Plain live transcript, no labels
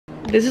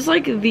This is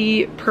like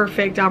the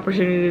perfect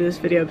opportunity to do this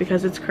video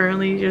because it's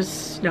currently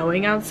just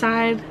snowing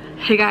outside.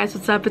 Hey guys,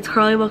 what's up? It's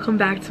Karleigh. Welcome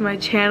back to my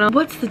channel.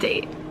 What's the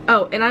date?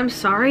 Oh, and I'm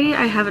sorry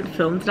I haven't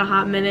filmed in a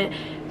hot minute.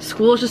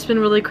 School's just been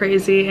really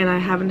crazy and I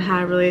haven't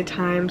had really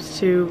times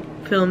to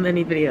film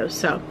any videos,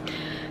 so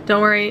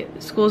don't worry,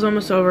 school's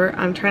almost over.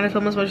 I'm trying to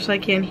film as much as I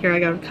can here. I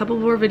got a couple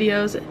more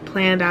videos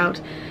planned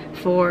out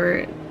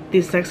for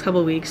these next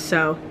couple weeks,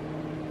 so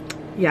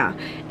yeah.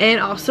 And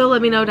also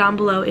let me know down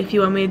below if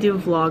you want me to do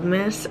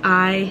vlogmas.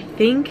 I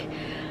think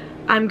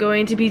I'm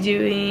going to be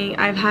doing,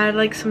 I've had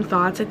like some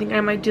thoughts. I think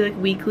I might do like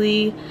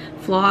weekly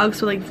vlogs,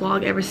 so like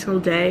vlog every single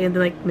day and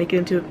then like make it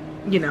into,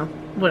 you know,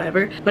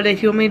 whatever. But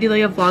if you want me to do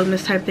like a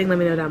vlogmas type thing, let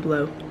me know down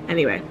below.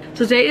 Anyway,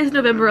 so today is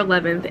November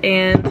 11th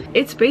and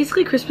it's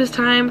basically Christmas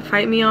time.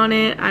 Fight me on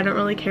it. I don't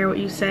really care what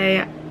you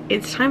say.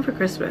 It's time for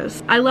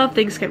Christmas. I love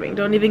Thanksgiving,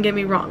 don't even get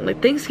me wrong.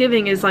 Like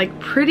Thanksgiving is like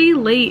pretty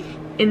late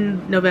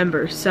in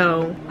November,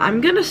 so I'm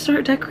gonna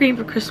start decorating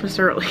for Christmas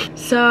early.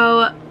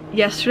 So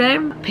yesterday,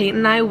 Peyton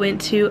and I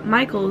went to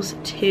Michael's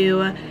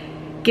to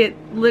get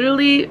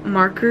literally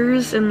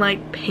markers and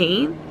like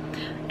paint,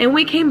 and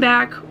we came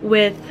back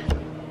with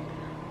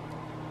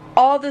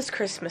all this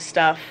Christmas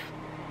stuff.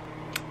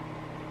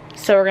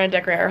 So we're gonna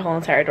decorate our whole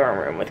entire dorm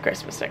room with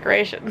Christmas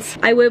decorations.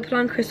 I would put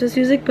on Christmas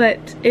music, but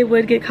it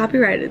would get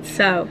copyrighted,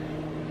 so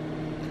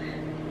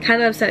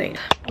kind of upsetting.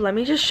 Let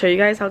me just show you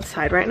guys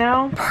outside right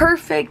now.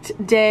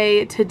 Perfect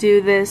day to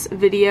do this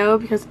video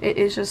because it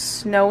is just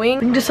snowing.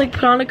 We can just like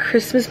put on a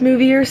Christmas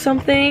movie or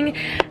something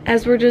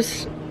as we're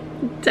just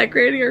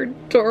decorating our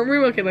dorm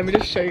room. Okay, let me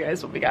just show you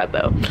guys what we got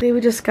though.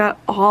 We just got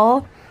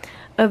all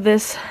of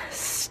this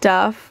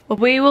stuff.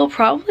 We will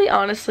probably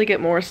honestly get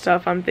more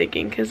stuff, I'm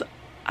thinking, because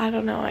I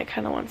don't know, I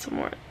kind of want some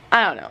more.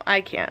 I don't know,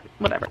 I can't,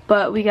 whatever.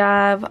 But we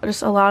have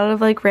just a lot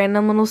of like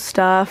random little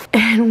stuff,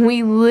 and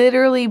we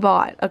literally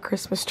bought a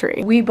Christmas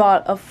tree. We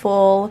bought a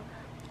full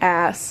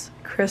ass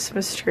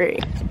Christmas tree,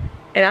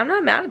 and I'm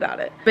not mad about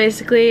it.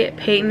 Basically,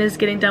 Peyton is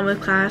getting done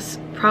with class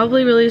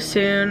probably really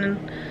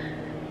soon.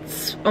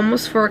 It's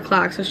almost 4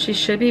 o'clock, so she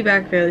should be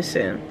back really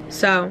soon.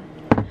 So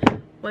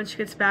once she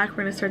gets back, we're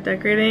gonna start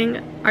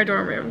decorating our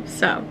dorm room.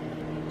 So,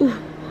 ooh,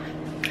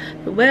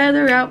 the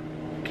weather out.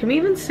 Can we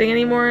even sing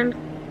anymore?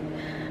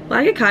 Will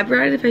I get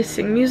copyrighted if I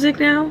sing music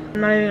now? I'm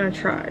not even gonna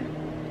try.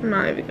 I'm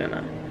not even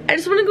gonna. I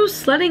just wanna go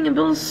sledding and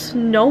build a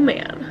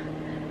snowman.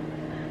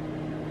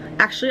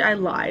 Actually, I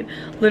lied.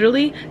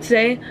 Literally,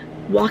 today,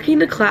 walking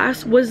to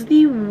class was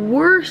the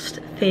worst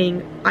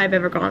thing I've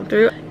ever gone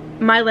through.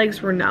 My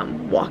legs were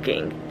numb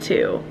walking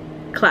to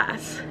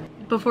class.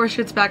 Before she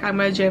gets back, I'm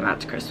gonna jam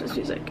out to Christmas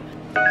music.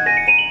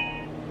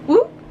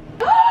 Woo!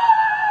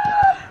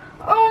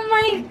 Oh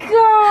my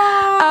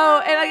god!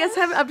 Oh, and I guess I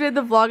haven't updated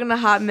the vlog in a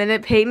hot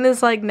minute. Peyton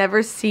has like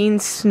never seen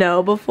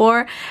snow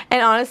before,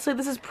 and honestly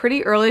this is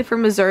pretty early for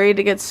Missouri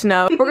to get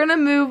snow. We're gonna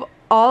move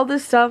all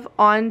this stuff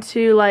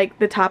onto like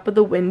the top of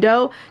the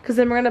window, because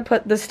then we're gonna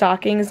put the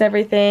stockings and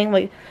everything,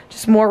 like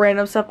just more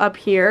random stuff up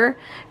here,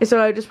 and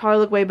so it just probably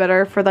look way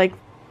better for like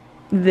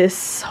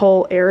this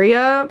whole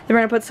area. Then we're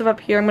gonna put stuff up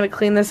here. I'm gonna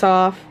clean this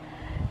off,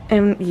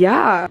 and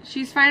yeah,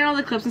 she's finding all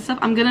the clips and stuff.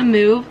 I'm gonna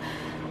move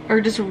or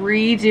just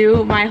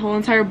redo my whole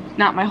entire,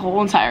 not my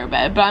whole entire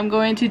bed, but I'm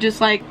going to just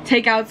like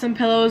take out some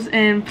pillows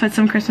and put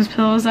some Christmas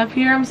pillows up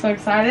here. I'm so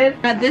excited.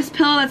 I got this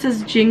pillow that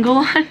says Jingle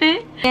on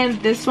it, and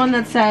this one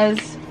that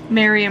says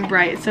Merry and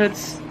Bright, so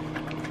it's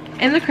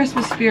in the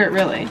Christmas spirit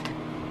really.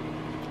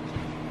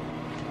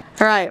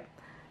 Alright,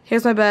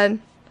 here's my bed,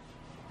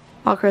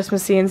 all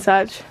Christmassy and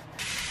such.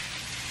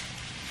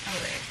 Oh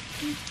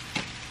wait.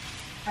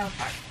 Oh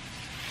fuck.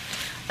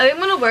 I think I'm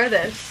gonna wear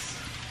this.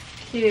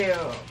 Cute.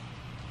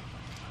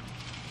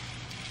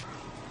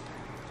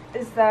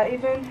 Is that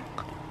even?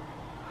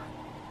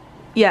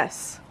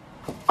 Yes.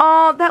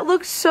 Oh, that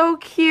looks so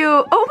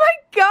cute. Oh my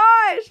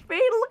gosh,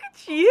 babe, look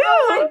at you.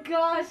 Oh my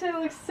gosh, that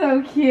looks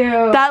so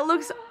cute. That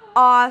looks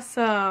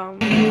awesome.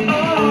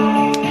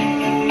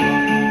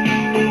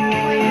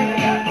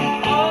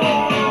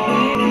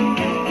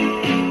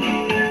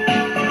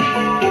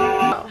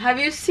 Have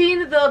you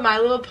seen the My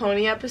Little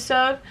Pony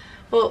episode?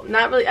 Well,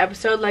 not really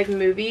episode, like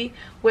movie,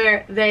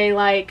 where they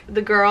like,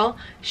 the girl,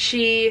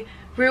 she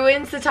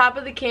ruins the top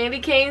of the candy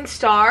cane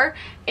star,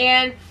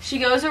 and she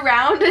goes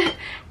around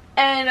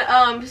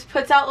and just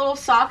puts out little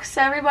socks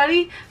to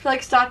everybody for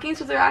like stockings,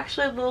 but they're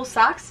actually little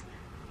socks,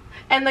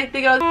 and like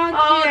they go,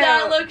 oh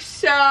that looks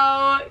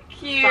so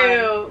cute.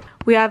 Fun.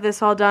 We have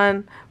this all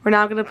done. We're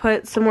now gonna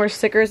put some more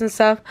stickers and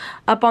stuff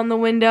up on the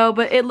window,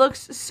 but it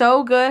looks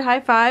so good.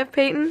 High five,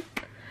 Peyton.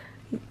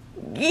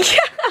 Yeah.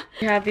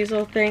 We have these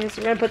little things.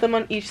 We're gonna put them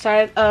on each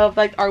side of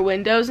like our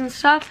windows and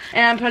stuff,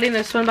 and I'm putting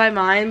this one by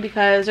mine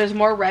because there's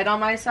more red on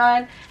my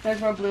side,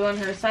 there's more blue on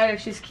her side, and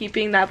she's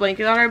keeping that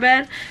blanket on her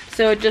bed,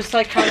 so it just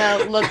like kind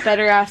of look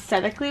better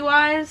aesthetically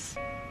wise.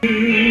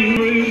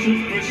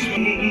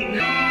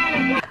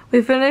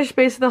 We finished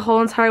basically the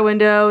whole entire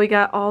window. We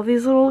got all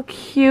these little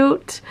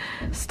cute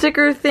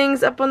sticker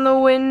things up on the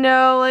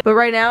window. But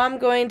right now I'm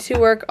going to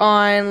work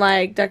on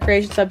like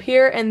decorations up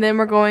here, and then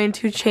we're going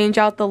to change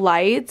out the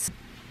lights.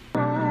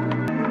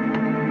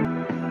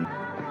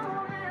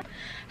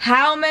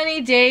 How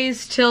many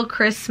days till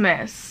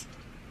Christmas?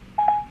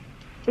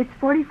 It's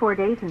 44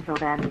 days until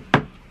then.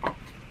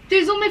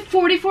 There's only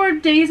 44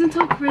 days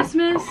until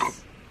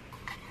Christmas.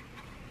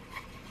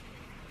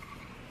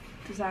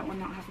 Does that one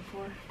not have a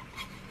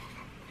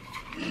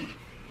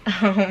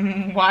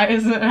 4? Why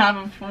doesn't it have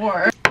a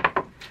 4?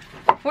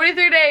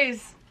 43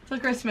 days till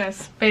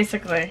Christmas,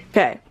 basically.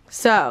 Okay,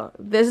 so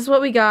this is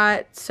what we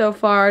got so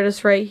far,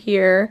 just right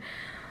here.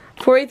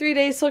 43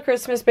 days till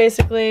Christmas,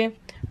 basically.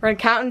 We're gonna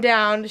counting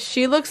down.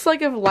 She looks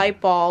like a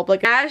light bulb.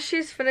 Like, as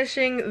she's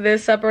finishing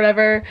this up or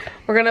whatever,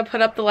 we're gonna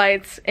put up the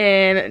lights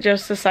in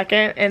just a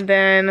second, and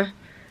then,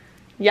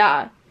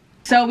 yeah.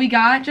 So we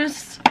got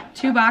just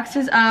 2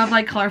 boxes of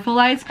like colorful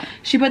lights.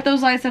 She put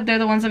those lights up there,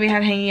 the ones that we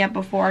had hanging up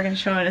before. I can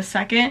show it in a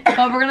second.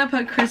 But we're gonna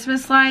put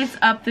Christmas lights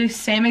up the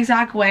same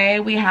exact way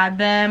we had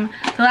them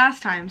the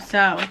last time,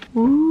 so.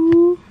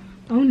 Ooh.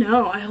 Oh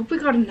no, I hope we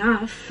got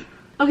enough.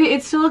 Okay,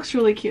 it still looks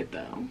really cute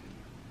though.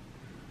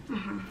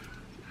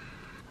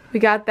 We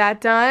got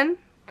that done.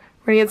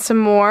 We're gonna get some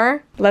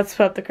more. Let's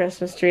put up the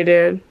Christmas tree,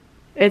 dude.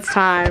 It's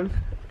time.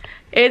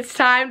 It's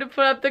time to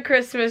put up the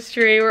Christmas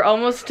tree. We're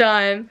almost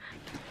done.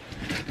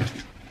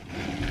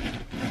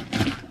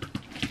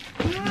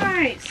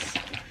 Nice.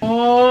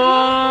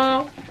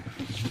 Oh.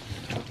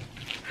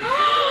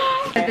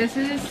 This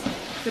is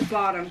the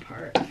bottom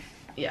part.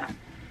 Yeah.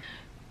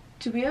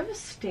 Do we have a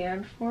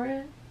stand for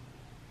it?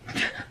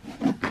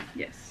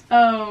 Yes.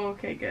 Oh,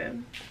 okay,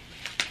 good.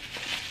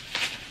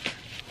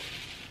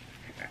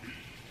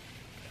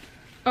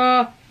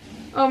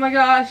 Oh my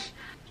gosh.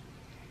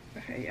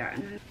 Okay, yeah.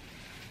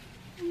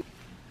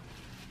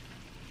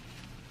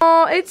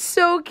 Oh, it's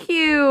so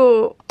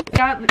cute.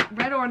 Got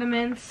red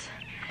ornaments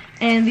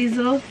and these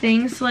little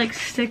things to like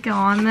stick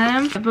on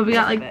them. But we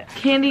got like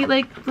candy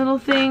like little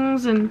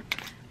things, and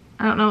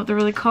I don't know what they're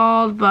really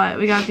called, but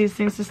we got these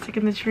things to stick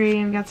in the tree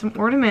and got some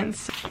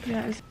ornaments.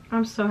 Guys,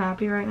 I'm so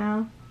happy right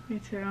now. Me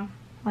too.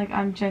 Like,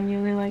 I'm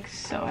genuinely like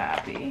so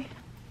happy.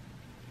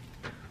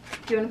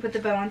 Do you want to put the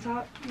bow on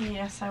top?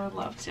 Yes, I would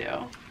love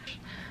to.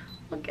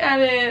 Look at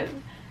it.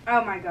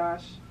 Oh my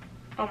gosh.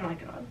 Oh my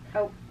god.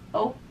 Oh.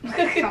 Oh.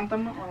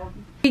 Something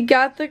wrong. We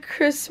got the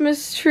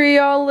Christmas tree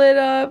all lit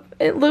up.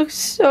 It looks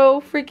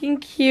so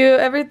freaking cute.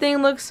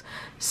 Everything looks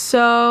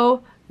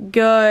so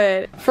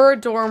good. For a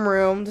dorm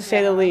room, to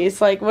say the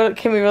least. Like, what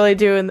can we really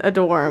do in a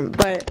dorm?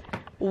 But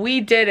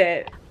we did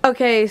it.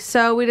 Okay,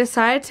 so we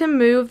decided to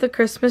move the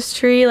Christmas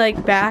tree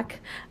like back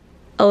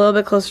a little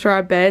bit closer to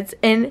our beds,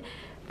 and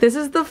this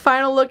is the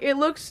final look. It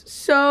looks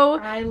so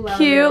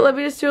cute. Let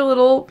me just do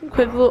a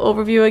quick little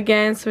overview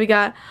again. So we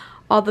got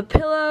all the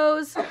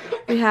pillows.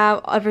 We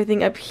have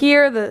everything up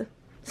here, the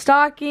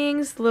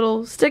stockings,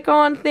 little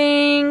stick-on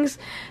things,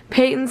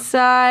 Peyton's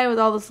side with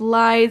all those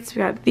lights. We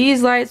got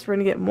these lights. We're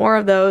gonna get more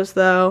of those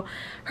though.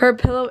 Her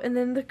pillow, and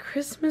then the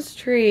Christmas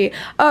tree.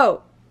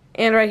 Oh,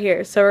 and right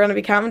here. So we're gonna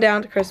be counting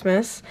down to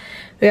Christmas.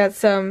 We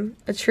got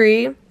a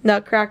tree,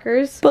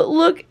 nutcrackers. But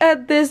look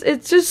at this.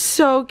 It's just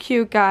so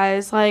cute,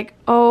 guys. Like,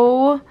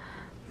 oh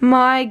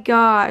my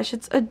gosh,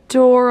 it's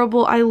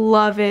adorable. I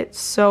love it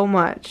so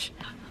much.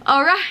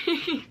 All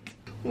right,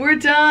 we're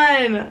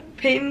done.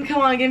 Peyton,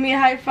 come on, give me a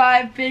high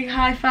five, big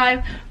high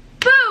five.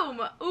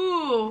 Boom!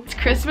 Ooh, it's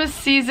Christmas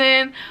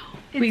season.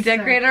 We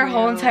decorated our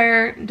whole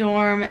entire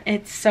dorm.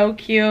 It's so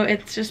cute.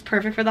 It's just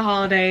perfect for the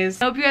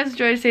holidays. I hope you guys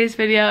enjoyed today's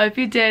video. If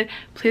you did,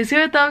 please give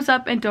it a thumbs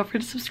up and don't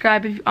forget to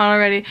subscribe if you aren't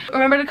already.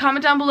 Remember to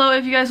comment down below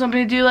if you guys want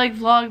me to do like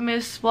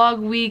vlogmas, vlog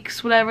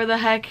weeks, whatever the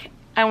heck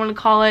I want to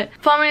call it.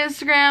 Follow me on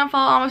Instagram,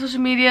 follow all my social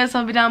media, so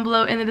I'll be down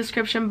below in the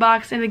description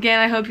box. And again,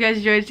 I hope you guys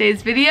enjoyed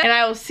today's video, and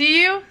I will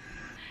see you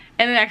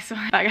in the next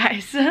one. Bye,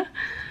 guys.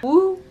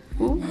 Woo,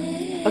 woo.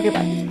 Okay,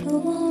 bye.